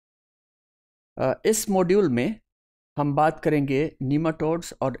इस मॉड्यूल में हम बात करेंगे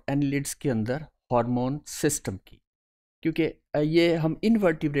नीमाटोड्स और एनिलिड्स के अंदर हार्मोन सिस्टम की, क्योंकि ये हम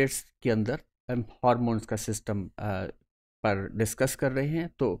इनवर्टिब्रेट्स के अंदर हार्मोन्स का सिस्टम पर डिस्कस कर रहे हैं।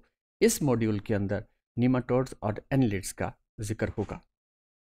 तो इस मॉड्यूल के अंदर नीमाटोड्स और एनिलिड्स का जिक्र होगा।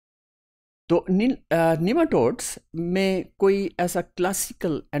 तो नीमाटोड्स में कोई ऐसा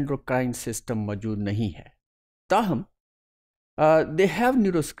क्लासिकल एंडोक्राइन सिस्टम मौजूद नहीं है, ताहम they have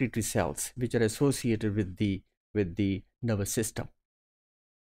neurosecretory cells which are associated with the nervous system.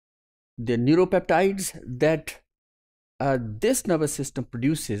 The neuropeptides that this nervous system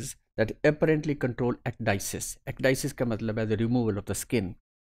produces that apparently control ecdysis. Ecdysis का मतलब है the removal of the skin.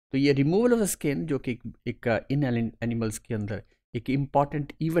 तो ये removal of the skin जो कि एक इन animals के अंदर एक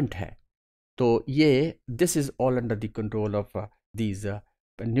important event है, तो ये this is all under the control of these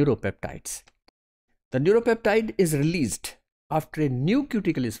neuropeptides. The neuropeptide is released after a new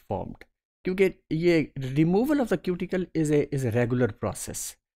cuticle is formed, क्योंकि ये removal of the cuticle is a regular process.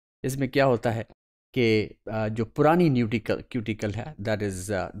 इसमें क्या होता है कि जो पुरानी cuticle है that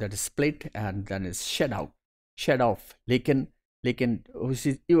is split and then is shed off, लेकिन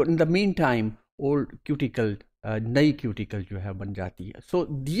in the meantime old cuticle नई cuticle जो है बन जाती है. So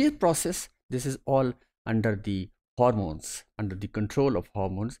ये process, this is all under the hormones, under the control of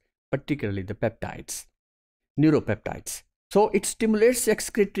hormones, particularly the peptides, neuropeptides. So it stimulates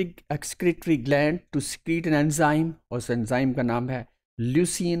excretory gland to secrete an enzyme, और उस enzyme का नाम है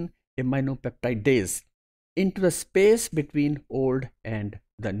leucine aminopeptidase, into the space between old and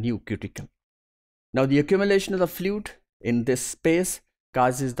the new cuticle. Now the accumulation of the fluid in this space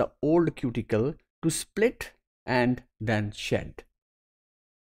causes the old cuticle to split and then shed.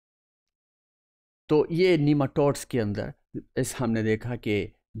 तो ये nematodes के अंदर इस हमने देखा कि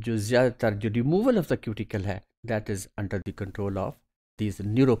जो ज़्यादातर जो रिमूवल ऑफ द क्यूटिकल है that is under the control of these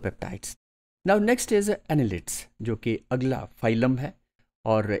neuropeptides. Now next is annelids, जो कि अगला फाइलम है,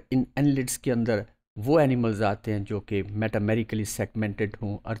 और इन annelids के अंदर वो एनिमल्स आते हैं जो कि मेटामेरिकली सेगमेंटेड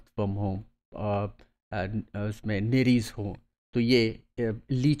हों, अर्थवर्म हों, उसमें नेरीज हों, तो ये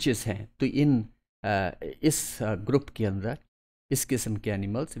लीचेस हैं. तो इस ग्रुप के अंदर इस किस्म के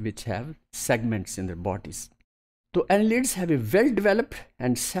animals which have segments in their bodies. तो annelids have a well developed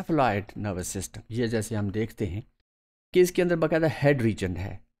and सेफेलॉइड nervous system. ये जैसे हम देखते हैं कि इसके अंदर बाकायदा हेड रीजन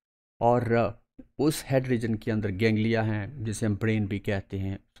है, और उस हेड रीजन के अंदर गैंग्लिया हैं जिसे हम ब्रेन भी कहते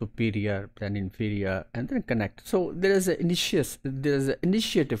हैं, superior then inferior and then connect. So there is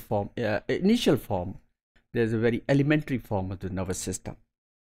initial form, there is a very elementary form of the nervous system.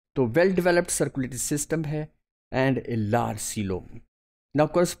 तो वेल डेवलप्ड सर्कुलेटरी सिस्टम है and a large coelom. Now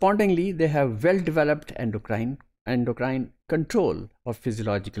correspondingly they have well developed endocrine control of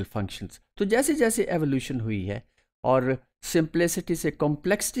physiological functions. तो जैसे जैसे evolution हुई है और simplicity से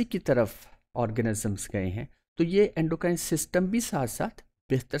complexity की तरफ ऑर्गेनिजम्स गए हैं, तो ये एंडोक्राइन सिस्टम भी साथ साथ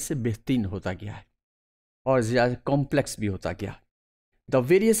बेहतर से बेहतरीन होता गया है और ज़्यादा कॉम्प्लेक्स भी होता गया. The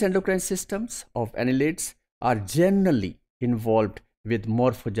various endocrine systems of annelids are generally involved with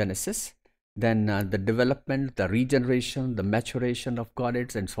morphogenesis, then the development, the regeneration, the maturation of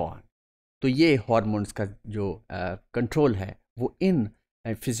gonads and so on. तो ये हॉर्मोन्स का जो कंट्रोल है वो इन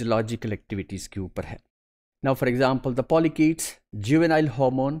फिजियोलॉजिकल एक्टिविटीज़ के ऊपर है. Now for example the पॉलीकीट्स juvenile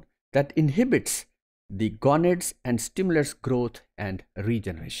hormone that inhibits the gonads and stimulates growth and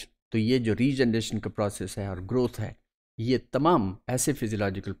regeneration. तो ये जो रीजनरेशन का प्रोसेस है और ग्रोथ है, ये तमाम ऐसे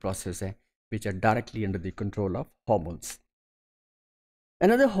फिजियोलॉजिकल प्रोसेस हैं which are directly under the control of hormones.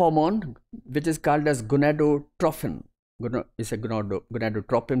 Another hormone which is called as gonadotropin, इसे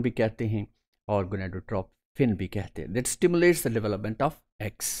gonadotropin भी कहते हैं और gonadotropin भी कहते हैं, that stimulates the development of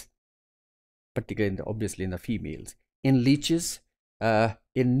eggs, particularly obviously in the females. In leeches,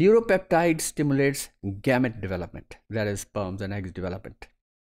 in neuropeptide stimulates gamete development, that is sperms and eggs development,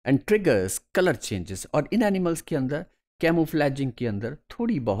 and triggers color changes. और इन animals के अंदर camouflaging के अंदर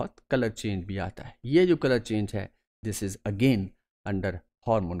थोड़ी बहुत color change भी आता है. ये जो color change है, this is again under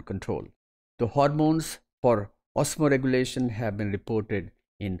hormone control. The hormones for osmoregulation have been reported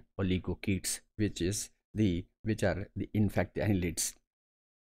in oligochaetes, which are in fact the annelids.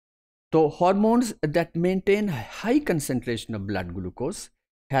 So hormones that maintain high concentration of blood glucose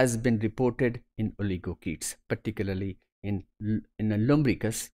has been reported in oligochaetes, particularly in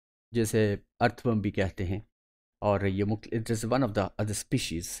lumbricus, जैसे earthworm भी कहते हैं, और ये it is one of the other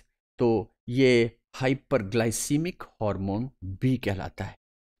species. तो ये hyperglycaemic hormone भी कहलाता है.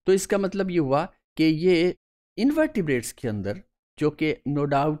 तो इसका मतलब ये हुआ कि ये इनवर्टिब्रेट्स के अंदर, जो कि नो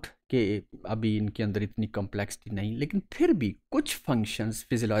डाउट कि अभी इनके अंदर इतनी कॉम्प्लेक्सिटी नहीं, लेकिन फिर भी कुछ फंक्शंस,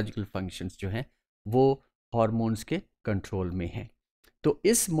 फिजियोलॉजिकल फंक्शंस जो हैं वो हार्मोन्स के कंट्रोल में हैं. तो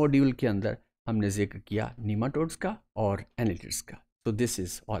इस मॉड्यूल के अंदर हमने जिक्र किया नीमाटोड्स का और एनिलिड्स का. So this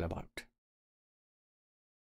is all about.